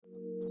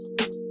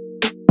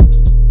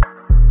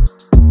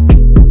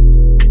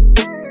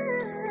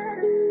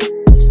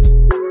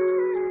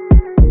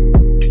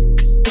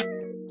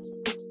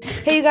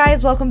Hey you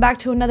guys, welcome back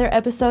to another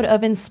episode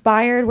of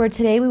Inspired, where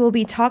today we will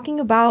be talking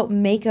about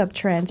makeup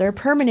trends or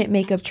permanent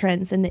makeup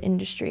trends in the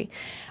industry.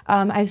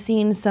 I've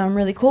seen some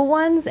really cool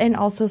ones and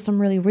also some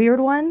really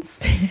weird ones.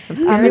 Some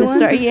scary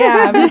ones?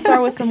 I'm going to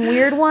start with some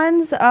weird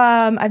ones.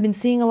 I've been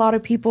seeing a lot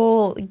of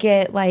people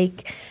get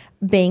like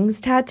bangs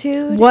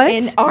tattooed. What?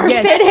 In armpit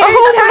hair.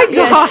 Oh my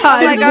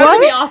God. This is going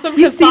to be awesome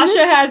because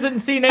Sasha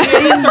hasn't seen any of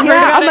this. Or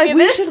Yeah, I'm like, we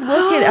this. should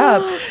look it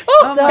up.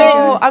 So,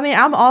 bangs. I mean,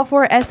 I'm all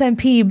for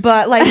SMP,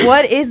 but like,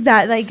 what is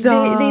that? Like, they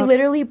Stop.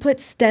 literally put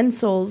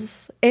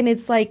stencils and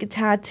it's like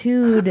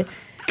tattooed,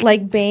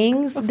 like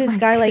bangs. This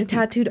guy like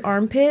tattooed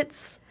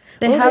armpits.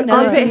 They What was have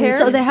another armpit thing? hair.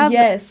 So they have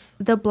Yes.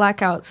 the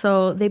blackout.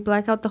 So they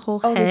black out the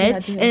whole Oh, they head,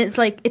 tattoo and him. it's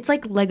like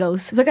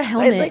Legos. It's like a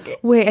helmet.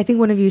 Wait, I think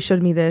one of you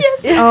showed me this.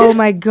 Oh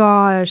my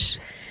gosh.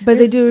 But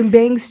they do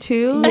bangs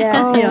too?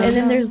 Yeah. Oh. And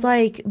then there's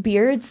like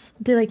beards.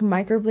 They like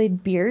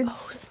microblade beards.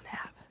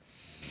 Snap.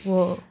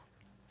 Whoa.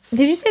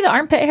 Did you say the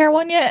armpit hair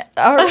one yet?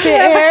 Armpit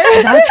hair.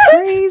 That's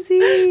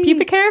crazy.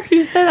 Pubic hair?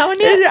 You said that one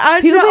yet?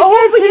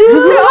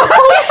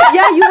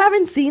 Yeah, you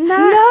haven't seen that?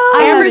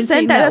 I Amber haven't sent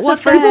seen that. that. That's What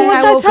the first the thing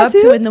heck? I Was woke that up to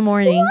tattooed? in the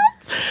morning.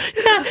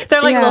 Yeah,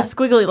 they're like Yeah. little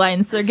squiggly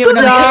lines. They're giving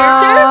them a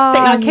character. They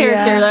got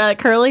character. Yeah. They're like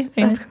curly.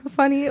 That's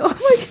funny. Oh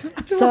my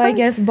God. So I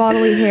guess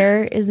bodily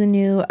hair is a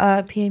new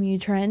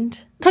PMU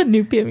trend. A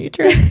new PMU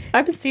trend.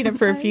 I've been seeing it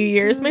for a few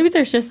years. Maybe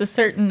there's just a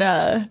certain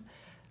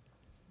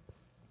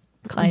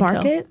clientele.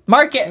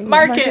 Market?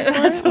 Market.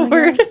 That's the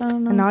word.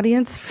 An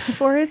audience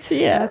for it?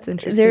 Yeah. That's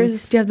interesting.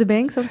 There's- Do you have the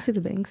bangs? I want to see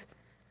the bangs.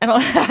 I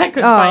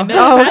couldn't Oh, find it.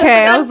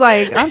 okay. I was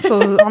like, I'm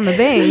so on the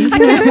bangs. I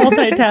can't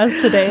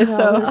multitask today,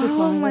 so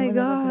Oh my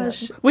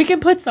gosh. we can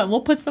put some. We'll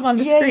put some on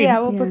the Yeah, screen. yeah,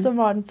 we'll Yeah. put some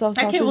on. So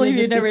I can't believe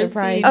you've never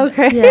seen.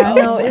 Okay. Yeah,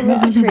 no, it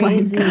looks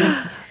crazy.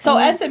 So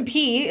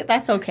S&P,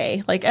 that's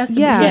okay. Like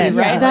S&P, Yeah, right?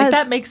 yeah. Like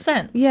that makes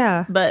sense.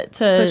 Yeah. But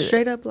But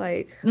straight up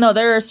like no,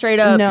 they're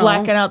straight up No.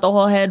 blacking out the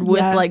whole head with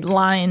Yeah. like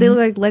lines. They look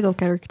like Lego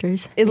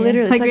characters. It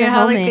literally, Like, it's like a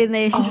how, like, helmet. and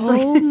they just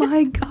like, oh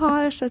my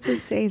gosh, that's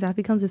insane. That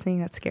becomes a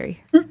thing. That's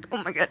scary. oh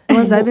my god. The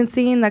ones I've been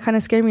seeing that kind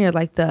of scare me are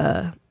like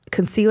the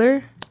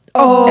concealer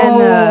Oh.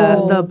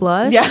 and the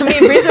blush. Yeah, I mean,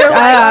 Bree's are like,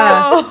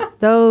 oh.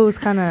 Those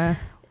kind of,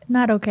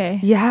 not okay.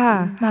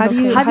 yeah. How do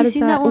you, okay. how Have you does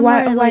seen that one? Why,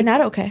 where, why like, not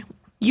okay?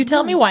 You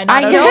tell me why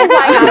not. I know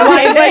why not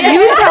okay, but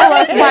you tell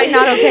us why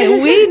not okay.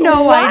 We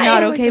know why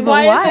not okay, but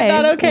why? Why is it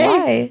not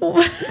okay?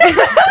 Why?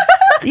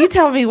 You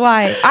tell me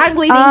why. I'm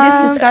leading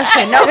this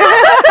discussion. No.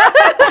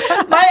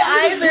 My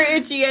eyes are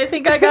itchy. I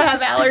think I gotta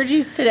have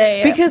allergies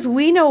today. Because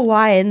we know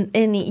why,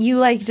 and you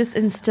like just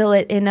instill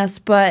it in us.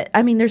 But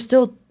I mean, there's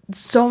still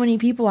so many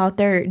people out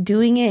there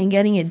doing it and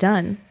getting it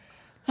done.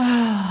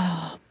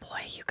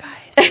 Boy, you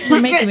guys, you're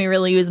making me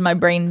really use my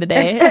brain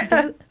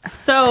today.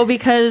 So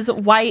because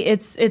white,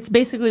 it's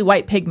basically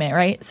white pigment,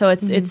 right? So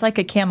it's like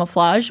a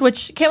camouflage,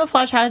 which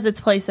camouflage has its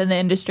place in the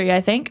industry,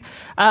 I think,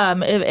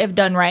 if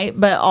done right.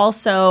 But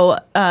also,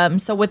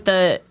 so with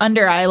the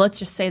under eye, let's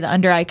just say the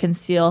under eye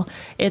conceal,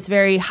 it's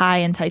very high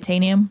in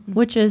titanium,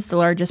 which is the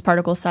largest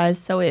particle size.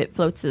 So it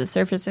floats to the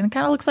surface and it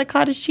kind of looks like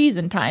cottage cheese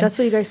in time. that's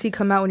what you guys see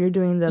come out when you're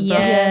doing the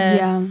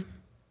yes.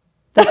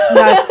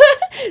 That's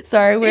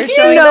Sorry, we're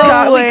showing.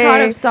 No We way. caught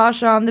up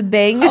Sasha on the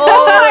bang. no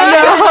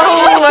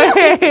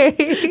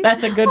way.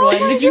 That's a good one.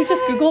 Did you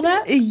just Google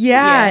that?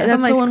 Yeah,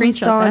 that's might the one we screenshot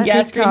saw on that.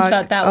 Yeah, TikTok.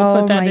 screenshot that. We'll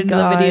put that my into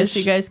the video so gosh.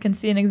 you guys can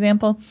see an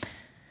example.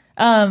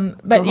 But I'm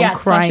yeah,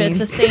 Sasha, crying. it's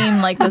the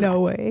same like the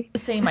No way.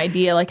 same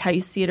idea, like how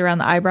you see it around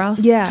the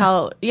eyebrows.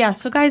 Yeah.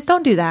 So guys,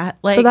 don't do that.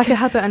 Like So that could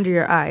happen under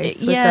your eyes.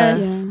 with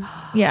yes, the-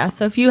 yeah.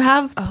 So if you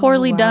have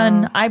poorly wow.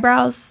 done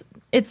eyebrows,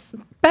 it's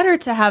better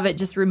to have it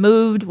just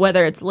removed,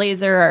 whether it's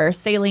laser or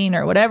saline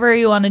or whatever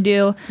you want to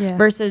do, Yeah.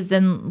 versus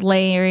then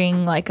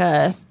layering like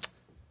a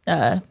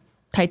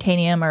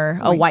titanium or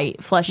a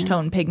white flesh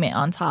tone pigment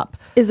on top.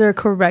 Is there a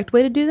correct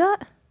way to do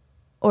that?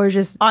 Or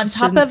just On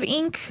top of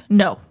ink,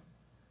 no.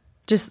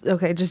 just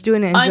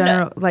doing it in On-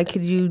 general. Like,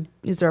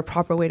 is there a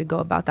proper way to go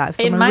about that? If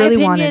In someone my really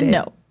opinion, wanted it.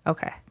 no.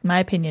 Okay. My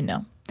opinion,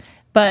 no.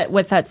 But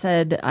with that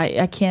said,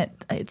 I can't.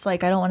 It's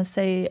like I don't want to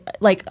say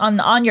like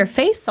on your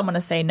face. I'm going to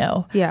say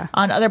no. Yeah.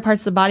 On other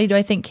parts of the body, do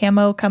I think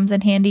camo comes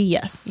in handy?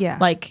 Yes. Yeah.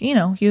 Like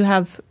you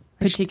have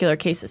particular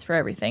cases for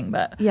everything,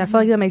 but Yeah, I feel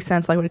like that makes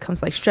sense. Like when it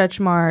comes to like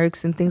stretch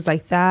marks and things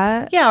like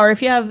that. yeah, or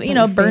if you have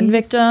your burn face.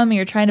 victim, and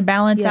you're trying to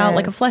balance out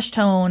like a Yes. flesh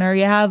tone, or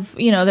you have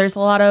there's a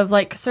lot of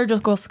like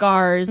surgical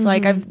scars.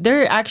 Like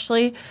there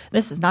actually,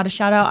 this is not a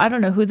shout out. I don't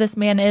know who this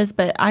man is,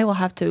 but I will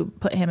have to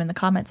put him in the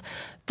comments.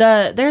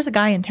 There's a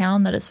guy in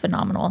town that is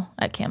phenomenal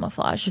at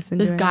camouflage. He's been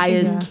This doing guy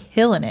it, is yeah.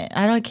 killing it.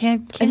 I think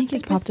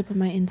he's think popped up on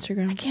my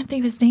Instagram. I can't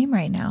think of his name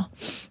right now,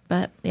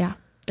 but yeah,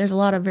 there's a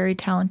lot of very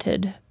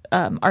talented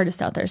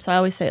artists out there. So I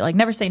always say like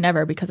never say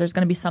never, because there's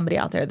going to be somebody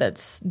out there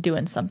that's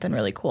doing something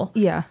really cool.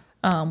 Yeah.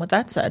 With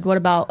that said, what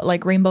about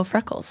like rainbow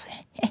freckles?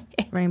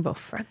 Rainbow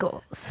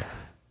freckles.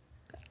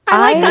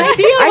 I like the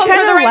idea of them for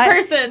kinda the right like-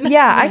 person.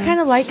 Yeah, I kind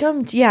of like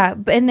them. Yeah,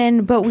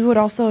 but we would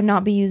also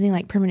not be using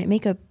like permanent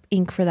makeup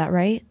ink for that,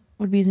 right?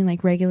 Would be using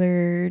like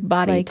regular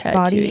Body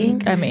tattoo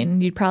ink. I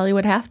mean, you probably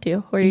would have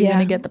to, or you're Yeah.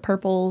 gonna get the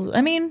purple.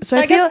 I mean, So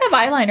I I guess feel-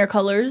 I have eyeliner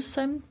colors.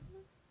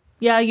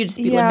 Yeah, you just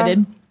be Yeah.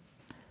 limited.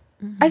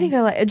 I think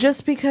I like it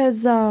just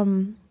because.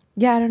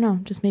 Yeah, I don't know.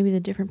 Just maybe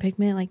the different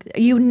pigment. Like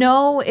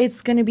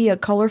it's gonna be a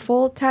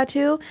colorful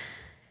tattoo,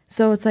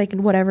 so it's like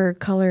whatever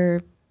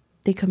color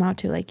they come out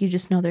to. Like you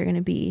just know they're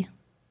gonna be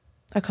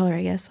a color.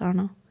 I guess I don't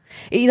know.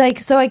 Like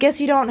so, I guess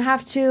you don't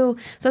have to.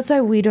 So that's why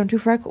we don't do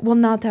freckle. Well,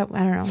 not that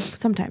I don't know.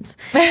 Sometimes,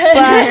 but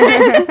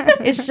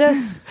it's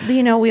just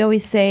we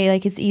always say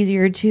like it's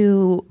easier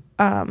to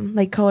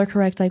like color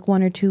correct like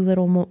one or two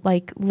little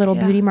Yeah.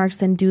 beauty marks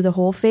than do the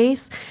whole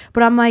face.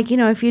 But I'm like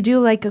if you do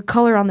like a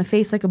color on the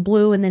face like a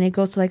blue and then it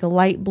goes to like a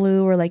light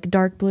blue or like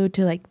dark blue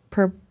to like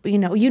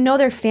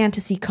they're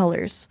fantasy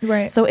colors.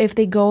 Right. So if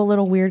they go a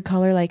little weird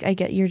color, like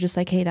you're just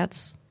like, hey,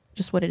 that's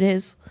just what it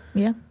is.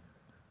 Yeah.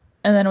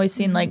 And then I've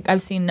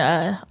seen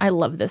I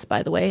love this,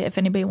 by the way. If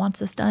anybody wants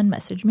this done,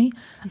 message me.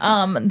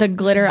 The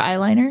glitter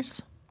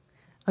eyeliners.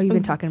 Oh, you've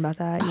been talking about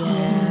that.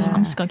 Yeah.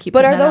 I'm just gonna keep. But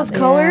putting are that those out there.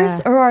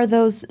 colors or are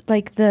those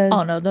like the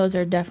Oh no, those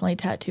are definitely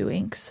tattoo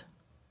inks.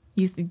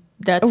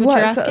 That's what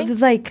you're asking?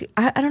 Like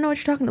I don't know what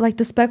you're talking about. Like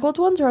the speckled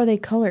ones, or are they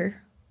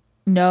color?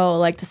 No,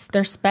 like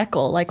they're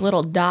speckle, like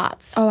little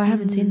dots. Oh, I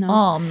haven't seen those.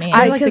 Oh man.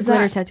 I like the 'cause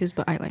glitter tattoos,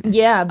 but eyeliner.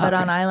 Yeah, but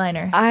Okay. on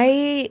eyeliner.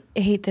 I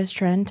hate this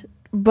trend,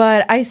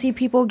 but I see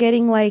people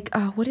getting like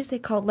what is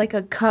it called? Like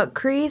a cut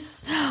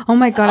crease. Oh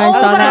my god, I Oh,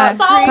 saw but that. I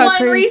saw Cut one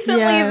crease,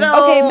 recently yeah.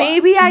 though. Okay,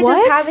 maybe I just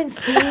What? haven't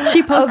seen.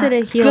 She posted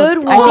a healed. good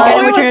I think one. I know it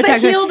what was you're the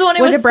talking about. healed one.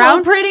 It Was was it brown?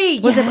 so pretty.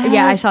 Was it?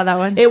 Yeah, I saw that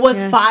one. It was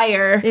Yeah.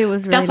 fire. It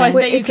was really That's why I nice.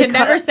 say Wait, you it's a can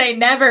never say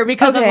never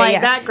because I'm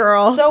like that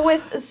girl. So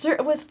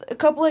with a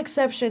couple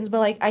exceptions, but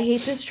like I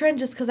hate this trend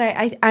just because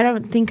I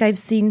don't think I've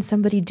seen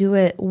somebody do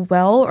it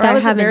well, or That I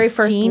was the haven't very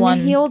first seen one.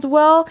 healed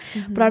well.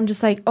 But I'm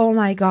just like, oh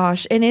my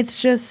gosh, and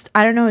it's just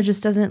I don't know, it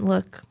just doesn't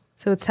look.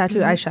 So it's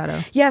tattooed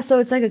eyeshadow. Yeah, so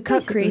it's like a cut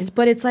Basically. crease,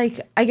 but it's like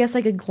I guess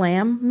like a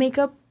glam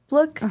makeup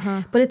look,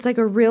 but it's like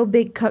a real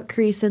big cut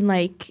crease and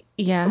like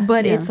Yeah.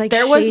 but Yeah. it's like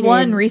There was shaded.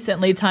 one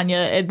recently,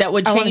 Tanya, that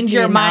would I wanna change see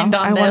your it now. mind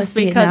I on wanna this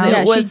see it because now. it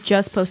Yeah, was she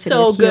just posted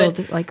so a healed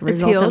good. like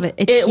result healed? of it.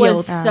 It's It healed.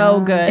 was so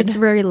good. It's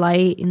very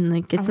light and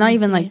like it's not wanna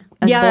even see like it.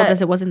 as Yeah. bold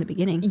as it was in the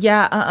beginning.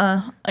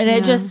 Yeah, and it Yeah.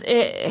 just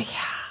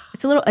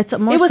It's a little. It's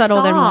more It was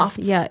subtle soft.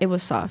 than. Yeah, it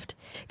was soft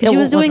It because she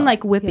was doing wasn't-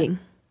 like whipping.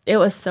 it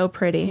was so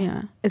pretty.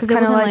 Yeah, It's 'Cause it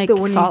kind of wasn't, like the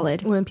when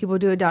solid. when people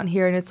do it down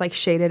here and it's like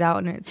shaded out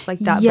and it's like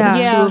that, Yeah. but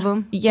it's Yeah. two of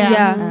them. Yeah.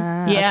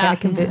 Yeah. Yeah.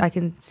 Okay, I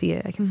can see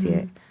it. I can see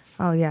it.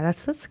 Oh yeah,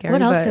 that's scary.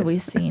 What else but- have we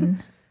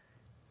seen?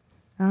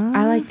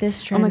 I like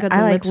this trend. my God, the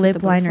I like lips with lip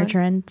the liner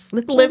butterfly. trends.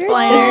 Lip liner.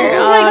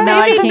 Oh, no,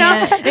 I maybe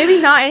can't. not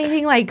maybe not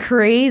anything like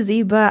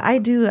crazy, but I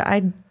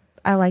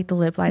like the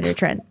lip liner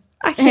trend.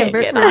 I can't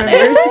Amber, get on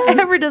it.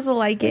 Amber doesn't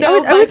like it.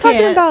 No. Are we talking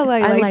can't. about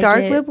like I like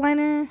dark it. lip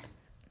liner?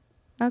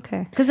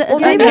 Okay. Because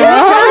maybe the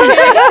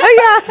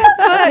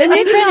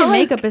new trend in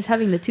makeup is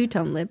having the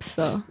two-tone lips.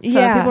 So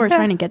Yeah. people are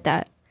trying to get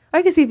that.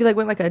 I could see if you like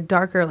went like a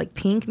darker like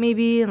pink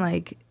maybe and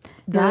like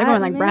Yeah, they're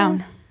going like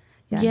brown.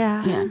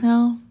 Yeah. Yeah.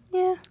 No.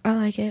 Yeah. I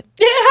like it.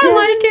 Yeah, I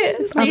like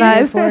it. See,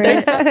 vibe for it.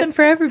 there's something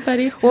for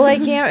everybody. Well,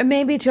 like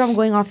maybe too. I'm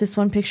going off this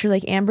one picture.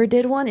 Like Amber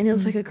did one, and it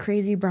was like a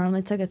crazy brown.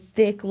 It's like a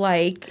thick,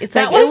 like it's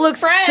That like it was looks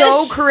fresh.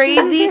 so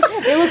crazy.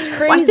 It looks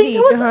crazy, it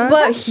was-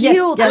 but Yes,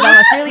 healed. yeah, it that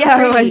looks really yeah,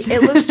 it pretty. was.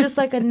 It looks just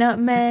like a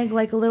nutmeg,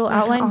 like a little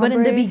outline. But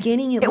in the ombre.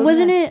 beginning, it It looks,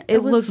 wasn't it.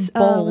 It was, looks What's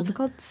bold. it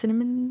called?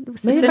 Cinnamon.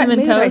 Maybe Cinnamon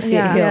if I toast. see it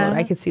Yeah. healed,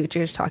 I could see what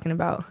you're just talking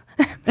about.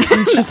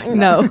 It's just like,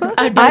 no.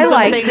 I've done I some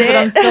liked things it.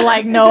 that I'm still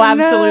like, no,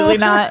 absolutely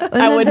not. And I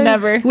then would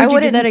there's- never. Would you do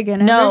wouldn't- that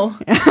again? No.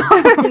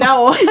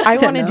 No. I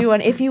said want to no. do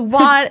one. If you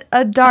want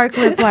a dark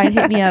lip line,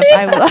 hit me up.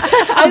 I will.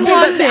 I Okay,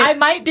 want but it. I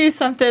might do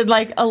something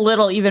like a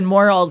little even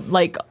more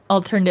like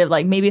alternative,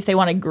 like maybe if they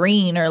want a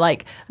green or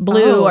like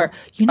blue Oh. or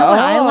what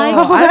I like.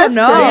 Oh, I don't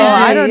know. crazy.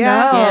 I don't know.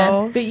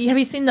 Yes, but have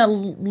you seen the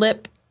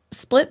lip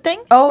split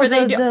thing? Oh, Where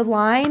they the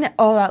line.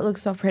 Oh, that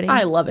looks so pretty.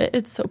 I love it.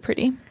 It's so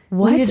pretty.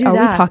 What need to do are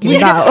that. we talking Yeah.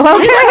 about?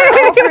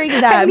 I'm offering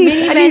that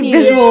mini I need menu.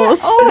 visuals.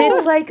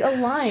 It's like a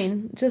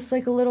line, just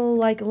like a little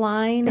like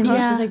line, and it's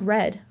Yeah. just like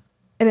red.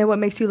 And then what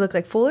makes you look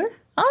like fuller?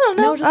 I don't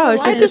know. No, just Oh, a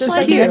it's line. just It's like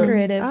like you.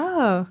 decorative.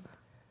 Oh.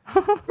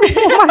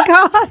 Oh my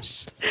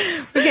gosh.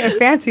 We're getting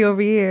fancy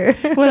over here.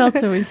 What else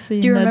have we seen?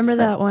 Do you that's remember fun?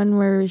 that one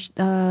where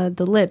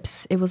the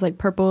lips? It was like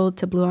purple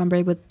to blue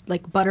ombre with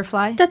like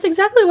butterfly. That's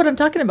exactly what I'm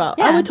talking about.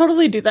 I Yeah. would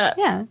totally do that.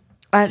 Yeah.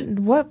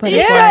 What butterfly?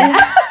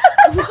 Yeah.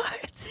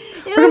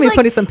 We're going to be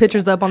putting some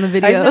pictures up on the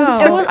video.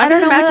 know. It was, I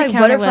don't know imagine, what like, the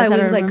camera butterfly was, I don't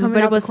wings, like, remember, coming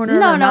but out it the was corner of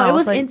no, our no, it mouth,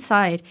 was like-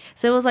 inside.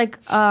 So it was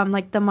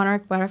like the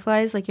monarch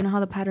butterflies, like you know how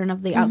the pattern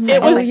of the outside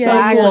It was was like so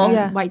black cool. with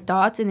Yeah. white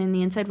dots, and then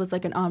the inside was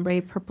like an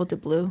ombre purple to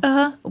blue.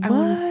 Uh-huh. I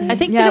want to see. I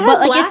think Yeah, they but had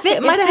like black. it fit,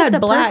 It might have fit had the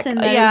black. person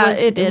that Yeah,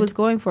 it did. was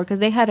going for because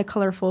they had a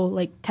colorful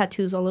like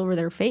tattoos all over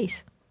their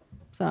face.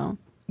 So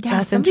Yeah,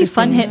 That's somebody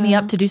fun interesting. hit me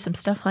up to do some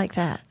stuff like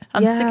that.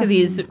 I'm Yeah. sick of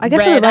these I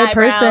guess for red the right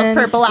eyebrows, person.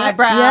 purple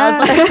eyebrows. Yeah.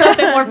 Let's do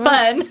something more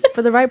fun.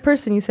 For the right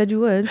person, you said you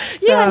would.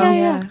 So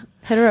Yeah.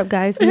 hit her up,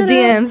 guys, in the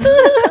DMs.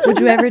 Would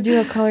you ever do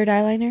a colored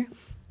eyeliner?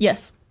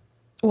 Yes,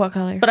 What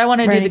color? but I want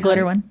to do Brandon the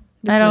glitter color. one.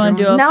 I don't want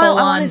to do a Now I full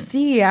want on. to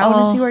see. I want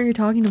to Oh. see what you're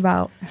talking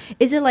about.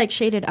 Is it like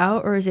shaded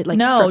out or is it like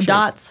No, structured?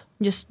 dots.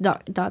 Just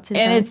dots inside?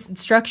 And it's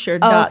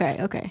structured oh, dots.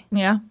 okay.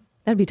 Yeah,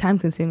 That'd be time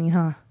consuming,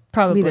 huh?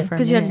 probably. Be there for a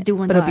 'Cause you have to minute, do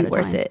one but it'll dot be at a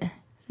worth time. it.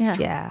 Yeah.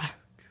 Yeah.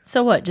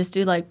 So what? Just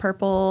do like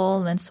purple,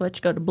 and then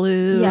switch, go to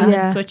blue, Yeah. and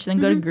Yeah. then switch, then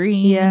go to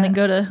green, Yeah. and then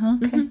go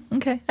to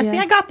okay. I see.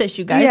 Yeah. I got this,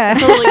 you guys. Yeah. I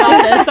totally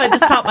got this. I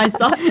just taught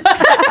myself.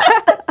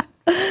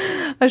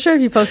 I'm sure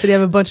if you posted, you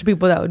have a bunch of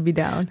people that would be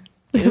down.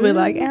 They'd be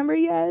like, Amber,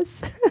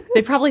 yes.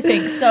 They probably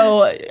think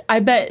so. I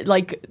bet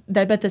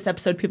this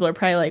episode people are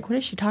probably like, "What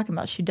is she talking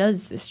about? She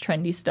does this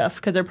trendy stuff."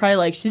 Because they're probably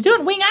like, "She's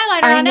doing wing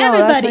eyeliner I on know,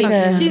 that's everybody.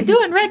 like a- She's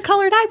doing red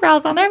colored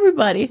eyebrows on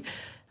everybody."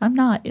 I'm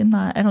not in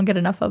that. I don't get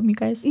enough of them, you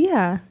guys.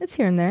 Yeah, it's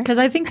here and there. Because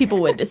I think people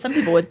would. Some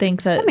people would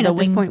think that I mean, the at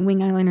this wing. point, wing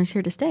eyeliner's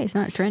here to stay. It's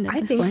not a trend. At I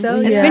this think point. so,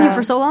 It's been yeah. here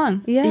for so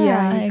long. Yeah.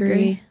 Yeah, I I agree.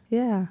 agree.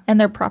 Yeah. And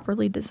they're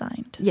properly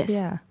designed. Yes.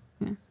 Yeah.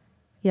 Yeah.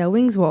 Yeah,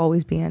 wings will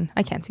always be in.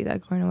 I can't see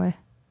that going away.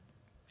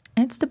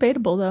 It's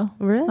debatable though.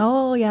 Really?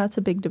 Oh yeah, it's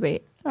a big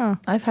debate. Oh.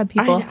 I've had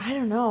people. I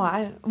don't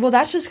know. Well,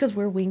 that's just because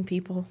we're wing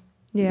people.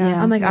 Yeah.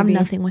 Yeah. I'm like, I'm maybe.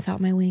 nothing without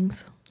my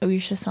wings. Oh, you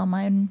should saw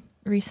mine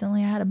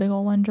recently. I had a big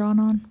old one drawn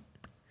on.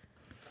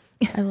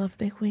 I love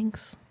big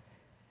wings.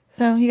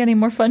 So you got any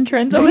more fun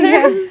trends over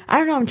there?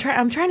 I don't know.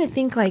 I'm trying to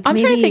think like I'm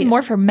maybe trying to think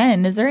more for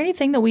men. Is there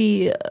anything that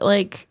we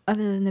like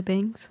Other than the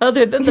bangs.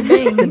 other than the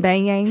bangs? The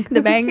bang yang.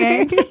 The bang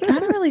gang. I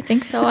don't really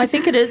think so. I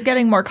think it is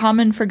getting more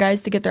common for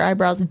guys to get their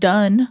eyebrows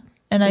done.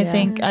 And I Yeah.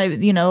 think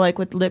like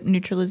with lip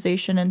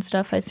neutralization and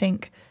stuff, I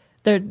think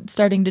they're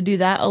starting to do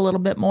that a little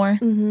bit more.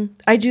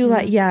 I do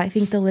like. Yeah, I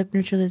think the lip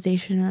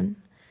neutralization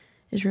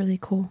is really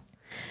cool.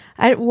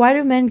 Why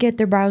do men get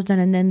their brows done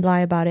and then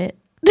lie about it?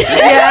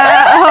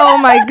 Yeah. Oh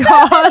my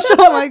gosh.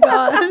 Oh my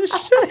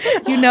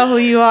gosh. You know who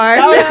you are.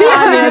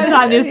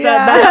 Tanya said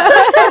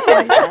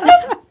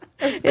that.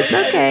 It's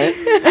okay.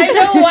 I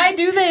know. Why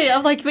do they?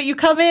 I'm like, but you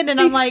come in and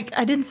I'm like,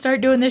 I didn't start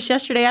doing this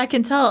yesterday. I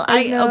can tell.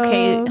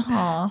 Okay.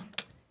 Aw.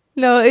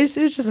 No, it's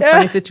just a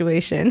funny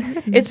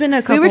situation. It's been a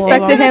We couple.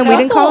 respected him. We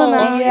didn't call him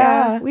couple. out.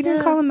 Yeah. We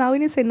didn't call him out. We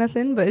didn't say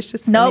nothing, but it's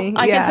just funny. Nope.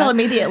 I can tell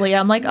immediately.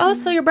 I'm like, oh,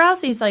 so your brows?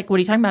 He's like, what are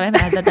you talking about? I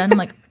haven't had that done. I'm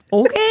like,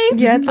 okay.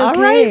 Yeah, it's All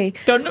okay. right.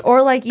 Don't know.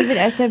 Or like even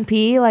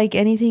SMP, like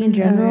anything in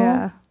general.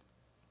 Yeah.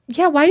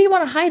 Yeah, why do you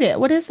want to hide it?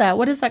 What is that?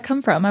 What does that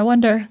come from? I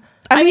wonder.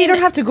 I mean, you don't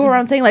have to go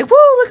around saying like,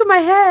 "Whoa, look at my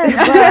head."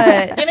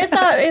 But And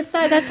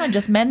that's not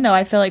just men though.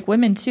 I feel like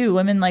women too.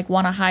 Women like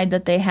want to hide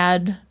that they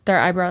had their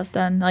eyebrows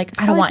done. Like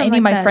I don't probably want from, any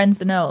of like, my that- friends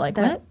to know. Like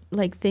That what?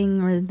 like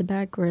thing or the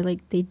back where like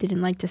they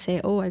didn't like to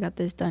say, "Oh, I got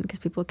this done," because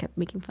people kept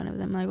making fun of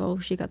them. Like, "Oh,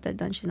 she got that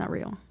done. She's not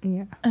real."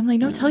 Yeah. I'm like,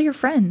 no, tell your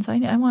friends. I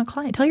want a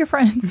client. Tell your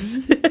friends.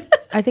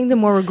 I think the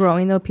more we're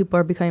growing, though, people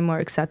are becoming more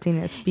accepting.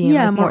 It's being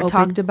Yeah, like, more more open.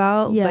 talked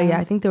about. Yeah. But yeah,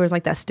 I think there was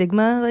like that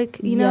stigma, like,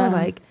 you know, Yeah.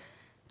 like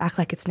act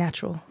like it's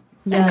natural.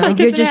 Yeah, Like like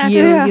you're it's just an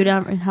you. actor. You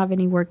don't have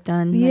any work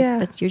done. Like,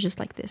 Yeah. you're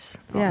just like this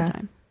all Yeah. the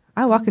time.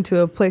 I walk into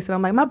a place and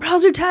I'm like, my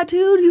brows are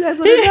tattooed. You guys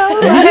want to know?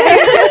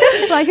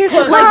 Like, here's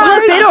some Like,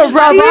 brows. they don't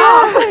rub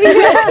off.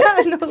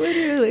 Yeah, no,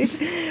 literally.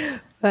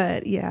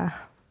 But yeah.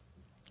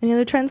 Any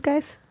other trends,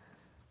 guys?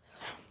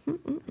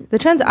 The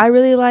trends I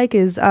really like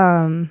is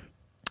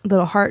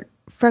little heart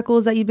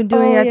freckles that you've been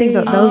doing. Oh, I think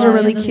yeah, those yeah. are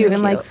really Those are cute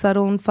and like cute.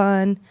 subtle and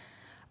fun.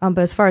 But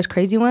as far as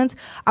crazy ones,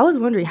 I was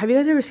wondering, have you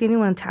guys ever seen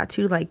anyone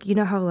tattoo like, you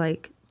know how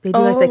like they do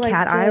like the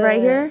cat eye right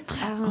here?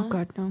 Oh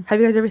God, no, Have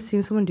you guys ever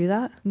seen someone do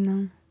that?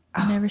 no.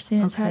 I've never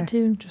seen a Okay.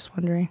 tattoo, Just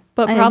wondering.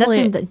 but And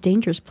probably that's in a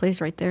dangerous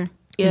place right there.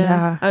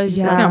 yeah. I was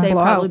just Yeah. It's gonna gonna say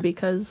blow probably out.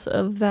 because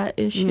of that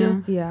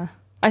issue. Yeah. Yeah.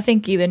 I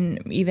think even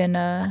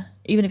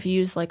if you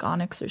use like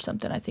onyx or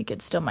something, I think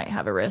it still might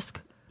have a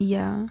risk.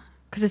 Yeah,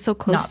 because it's so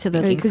close Not to the.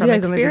 speaking Because from you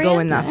guys don't need to go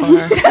in that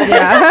experience. far.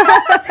 Yeah.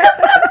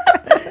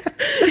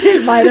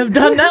 You might have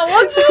done that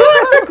once.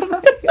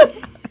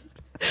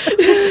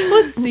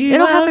 Let's see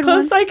It'll how happen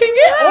close once. I can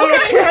get.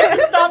 Okay, time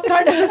to stop.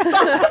 Time to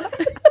stop.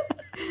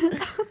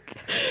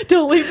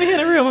 Don't leave me in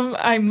a room.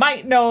 I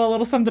might know a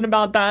little something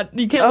about that.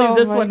 You can't leave Oh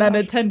this my one gosh.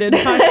 unattended.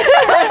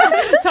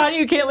 Tanya,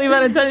 you can't leave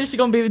unattended. She's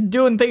gonna be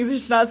doing things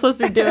she's not supposed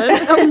to be doing.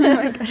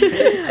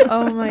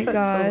 oh my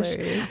gosh.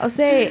 hilarious. I'll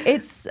say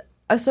it's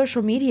a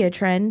social media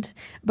trend,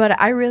 but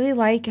I really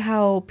like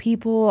how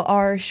people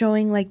are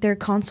showing like their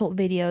consult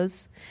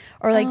videos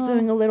or like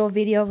doing a little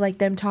video of like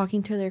them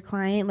talking to their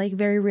client, like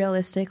very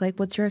realistic, like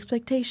what's your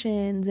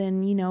expectations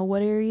and you know,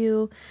 what are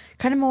you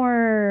kind of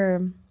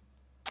more.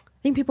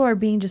 I think people are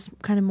being just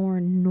kind of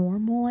more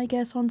normal, I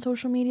guess, on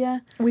social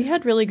media. We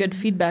had really good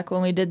feedback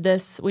when we did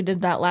this. We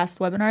did that last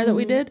webinar that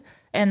we did.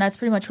 And that's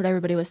pretty much what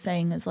everybody was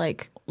saying is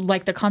like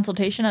the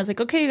consultation. I was like,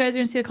 okay, you guys are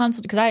going to see the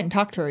consult because I hadn't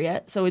talked to her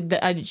yet. So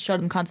I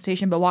showed them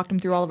consultation, but walked them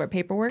through all of our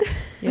paperwork.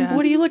 Yeah.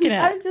 What are you looking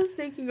at? I'm just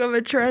thinking of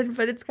a trend,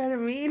 but it's kind of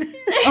mean.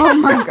 Oh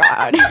my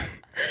God.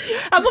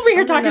 I'm over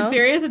here talking know.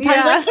 serious. And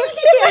Tanya's like, Because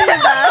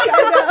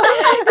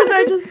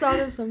I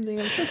thought of something.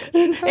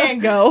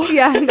 And go.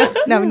 Yeah,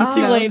 no, we need to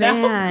Too know. late now.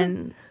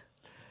 Man.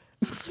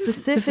 This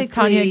Specifically, is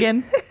Tanya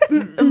again.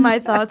 my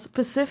thoughts,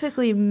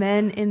 specifically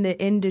men in the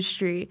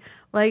industry.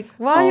 Like,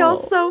 why y'all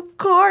so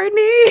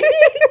corny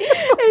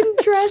and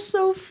dress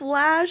so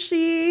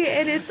flashy?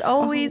 And it's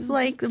always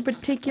like a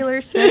particular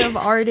set of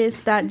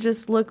artists that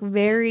just look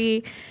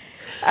very,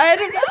 I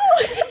don't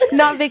know.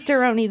 Not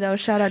Victoroni, though.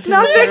 Shout out to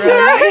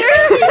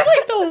Victoroni. He's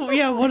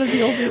like one of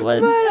the older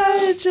ones.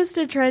 But it's just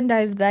a trend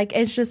I've like.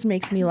 It just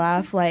makes me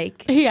laugh.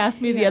 Like, He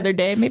asked me the other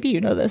day, maybe you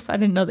know this, I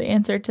didn't know the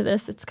answer to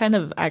this. It's kind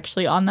of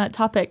actually on that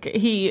topic.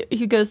 He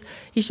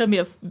showed me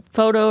a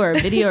photo or a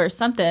video or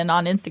something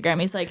on Instagram.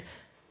 He's like,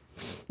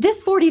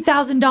 this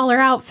 $40,000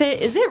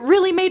 outfit, is it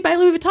really made by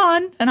Louis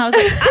Vuitton? And I was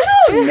like,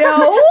 I don't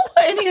know.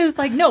 And he was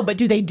like, no, but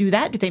do they do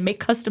that? Do they make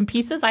custom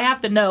pieces? I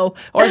have to know.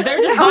 Or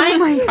they're just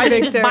are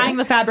they just buying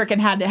the fabric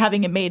and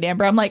having it made,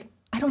 Amber? I'm like,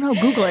 I don't know.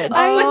 Google it.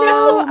 I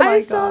know. my I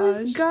saw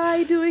this gosh.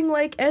 guy doing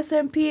like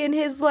SMP and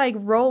his like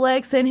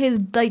Rolex and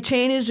his like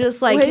chain is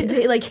just like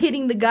like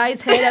hitting the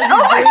guy's head as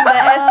he's doing the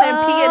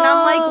SMP, and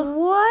I'm like,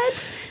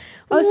 what?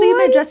 Oh, so you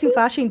meant What dressing is-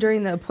 flashing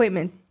during the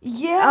appointment?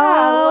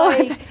 Yeah.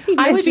 Like,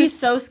 I would be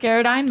so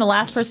scared. I'm the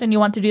last person you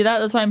want to do that.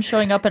 That's why I'm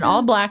showing up in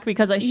all black,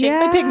 because I shake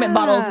my pigment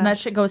bottles and that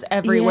shit goes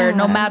everywhere,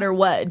 no Yeah. matter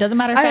what. It doesn't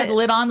matter if I have the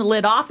lid on, the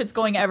lid off, it's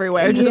going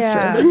everywhere. Just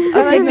Yeah. I'm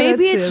like,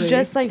 maybe That's it's silly.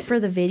 just like for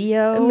the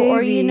video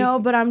or you Maybe. know,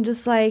 but I'm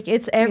just like,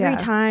 it's every Yeah.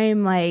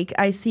 time like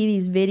I see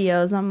these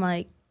videos, I'm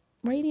like,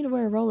 why you need to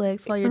wear a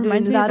Rolex while you're doing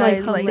Reminds this? me of, Guys,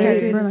 like, like,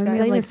 hilarious. doing this Reminds guy. me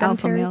of, like like,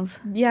 alpha cemetery. males.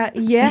 Yeah,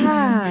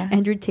 yeah.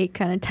 Andrew Tate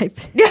kind of type.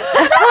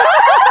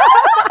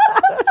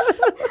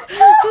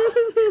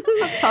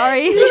 I'm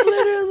sorry.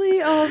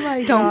 Literally, oh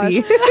my Don't gosh.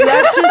 be.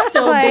 That's just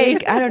So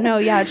like, I don't know.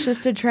 Yeah, it's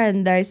just a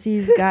trend that I see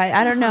these guys.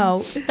 I don't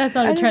know. That's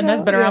not a don't trend. That's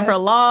know. been around Yeah. for a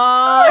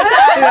long time.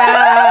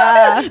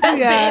 Yeah. Okay,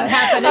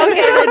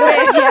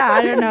 then yeah,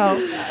 I don't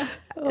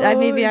know.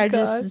 Maybe my I'm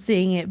God. just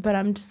seeing it, but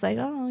I'm just like,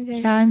 oh,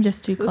 okay. Yeah, I'm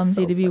just too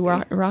clumsy so to be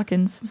funny.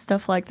 rocking some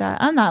stuff like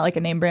that. I'm not like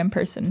a name brand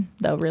person,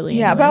 though, really.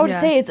 Yeah, but I anyways.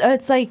 would say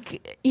it's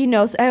like, you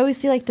know, I always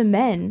see like the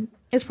men.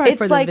 It's probably It's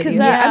for like the because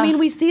video. Yeah. I mean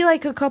we see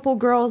like a couple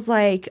girls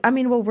like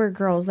we're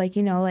girls like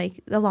you know like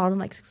a lot of them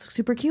like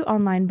super cute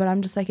online, but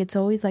I'm just like it's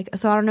always like,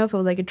 so I don't know if it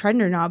was like a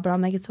trend or not, but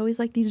I'm like it's always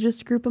like these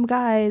just a group of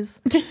guys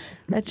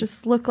that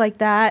just look like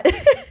that.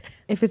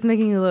 If it's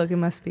making you look, it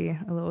must be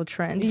a little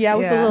trend. Yeah,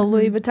 with the little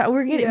Louis Vuitton.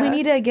 We Yeah.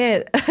 need to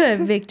get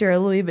Victor a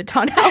Louis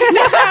Vuitton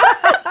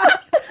outfit.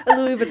 a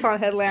Louis Vuitton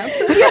headlamp.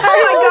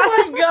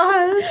 Oh my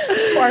gosh.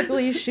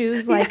 Sparkly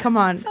shoes. Like, come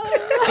on.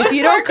 If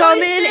you don't come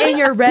in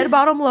your red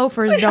bottom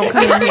loafers, don't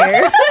come in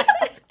here.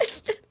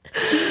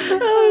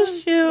 Oh,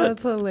 shoot.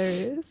 That's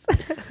hilarious.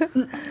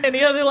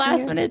 Any other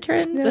last minute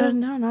trends? No,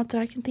 not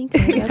that I can think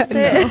of. That's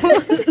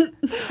it.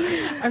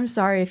 I'm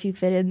sorry if you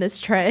fit in this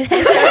trend.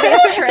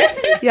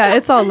 Yeah,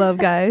 it's all love,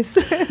 guys.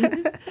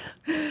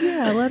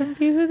 Yeah, let them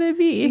be who they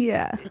be.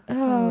 Yeah.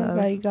 Oh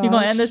my god. You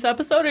gonna end this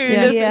episode, or you're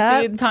Yeah. just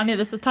Yeah. see, Tanya?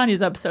 This is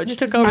Tanya's episode. She This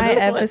took is over my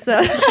this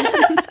one.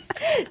 episode.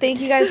 Thank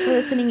you guys for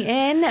listening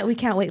in. We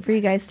can't wait for you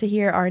guys to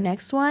hear our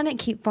next one.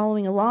 Keep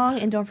following along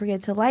and don't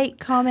forget to like,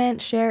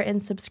 comment, share,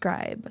 and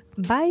subscribe.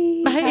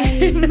 Bye.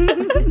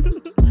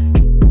 Bye.